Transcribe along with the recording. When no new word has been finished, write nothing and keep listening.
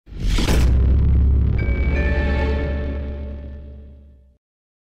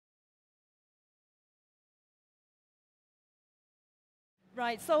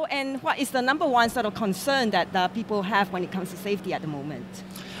Right. So, and what is the number one sort of concern that people have when it comes to safety at the moment?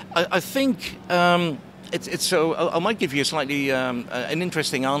 I think it's so. I might give you a slightly an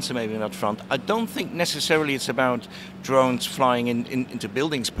interesting answer maybe on that front. I don't think necessarily it's about drones flying into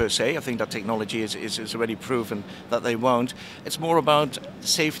buildings per se. I think that technology is already proven that they won't. It's more about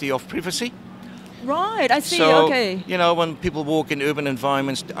safety of privacy. Right, I see, so, okay. You know, when people walk in urban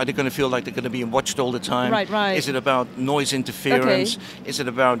environments, are they going to feel like they're going to be watched all the time? Right, right. Is it about noise interference? Okay. Is it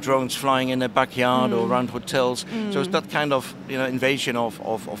about drones flying in their backyard or around hotels? So it's that kind of, you know, invasion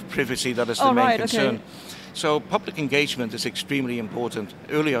of privacy that is the main concern. Okay. So public engagement is extremely important.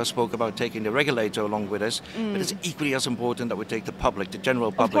 Earlier I spoke about taking the regulator along with us, but it's equally as important that we take the public, the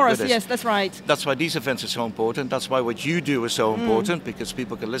general public with us. Of course, yes, that's right. That's why these events are so important. That's why what you do is so important, because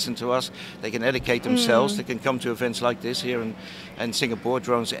people can listen to us, they can educate themselves, they can come to events like this here in Singapore,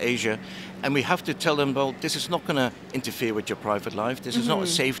 Drones Asia, and we have to tell them, well, this is not going to interfere with your private life, this is not a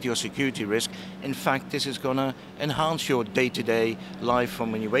safety or security risk. In fact, this is going to enhance your day-to-day life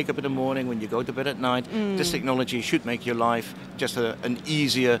from when you wake up in the morning, when you go to bed at night. This technology should make your life just an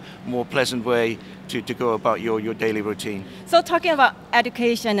easier, more pleasant way to go about your daily routine. So talking about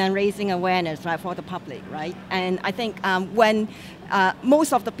education and raising awareness, right, for the public, right? And I think when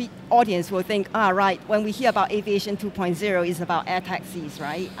most of the audience will think, right, when we hear about Aviation 2.0, it's about air taxis,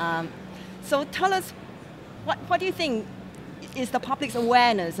 right? So tell us, what do you think is the public's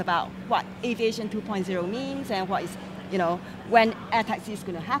awareness about what Aviation 2.0 means and what is, you know, when air taxi is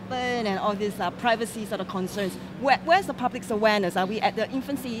going to happen and all these privacy sort of concerns? Where's the public's awareness? Are we at the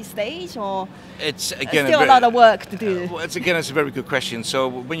infancy stage, or it's again still a lot of work to do? Well, it's a very good question. So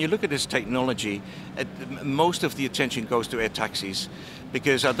when you look at this technology, most of the attention goes to air taxis.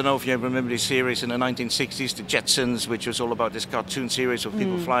 Because I don't know if you remember this series in the 1960s, The Jetsons, which was all about this cartoon series of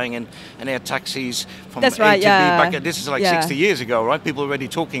people flying in air taxis from A to B. Back, this is like 60 years ago, right? People are already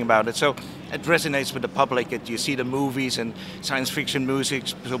talking about it. So it resonates with the public. You see the movies and science fiction movies,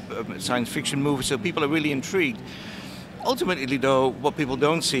 so people are really intrigued. Ultimately, though, what people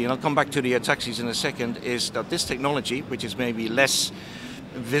don't see, and I'll come back to the air taxis in a second, is that this technology, which is maybe less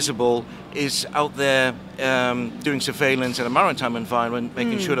visible, is out there doing surveillance in a maritime environment,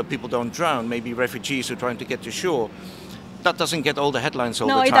 making sure that people don't drown, maybe refugees who are trying to get to shore. That doesn't get all the headlines all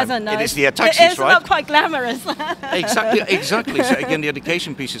the time. No, it doesn't. No. It is the air taxis, right? It's not quite glamorous. Exactly. So again, the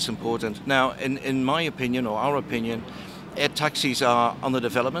education piece is important. Now, in my opinion, or our opinion, air taxis are under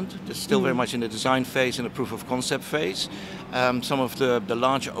development. They're still very much in the design phase and the proof of concept phase. Some of the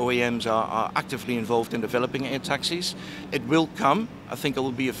large OEMs are actively involved in developing air taxis. It will come. I think it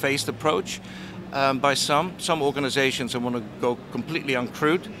will be a phased approach by some. Some organizations want to go completely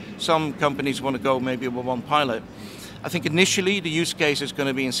uncrewed. Some companies want to go maybe with one pilot. I think initially the use case is going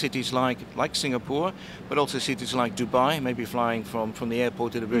to be in cities like Singapore, but also cities like Dubai, maybe flying from the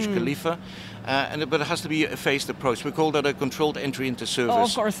airport to the Burj Khalifa. But it has to be a phased approach. We call that a controlled entry into service. Oh,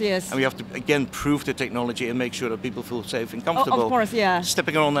 of course, yes. And we have to, again, prove the technology and make sure that people feel safe and comfortable. Of course, yeah.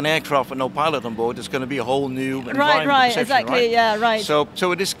 Stepping on an aircraft with no pilot on board is going to be a whole new environment. Right, exactly, right? yeah, right. So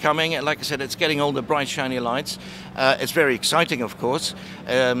it is coming, and like I said, it's getting all the bright, shiny lights. It's very exciting, of course.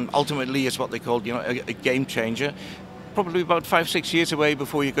 Ultimately, it's what they call, you know, a game changer. Probably about 5-6 years away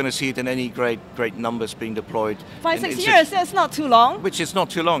before you're going to see it in any great numbers being deployed. 5-6 years, that's not too long. Which is not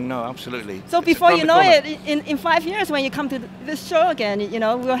too long, no, absolutely. So before you know it, in 5 years when you come to this show again, you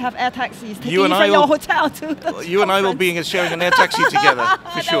know, we'll have air taxis taking you from your hotel to the You and I will be sharing an air taxi together,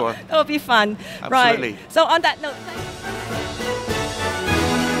 for sure. That'll be fun. Absolutely. Right. So on that note, thank you.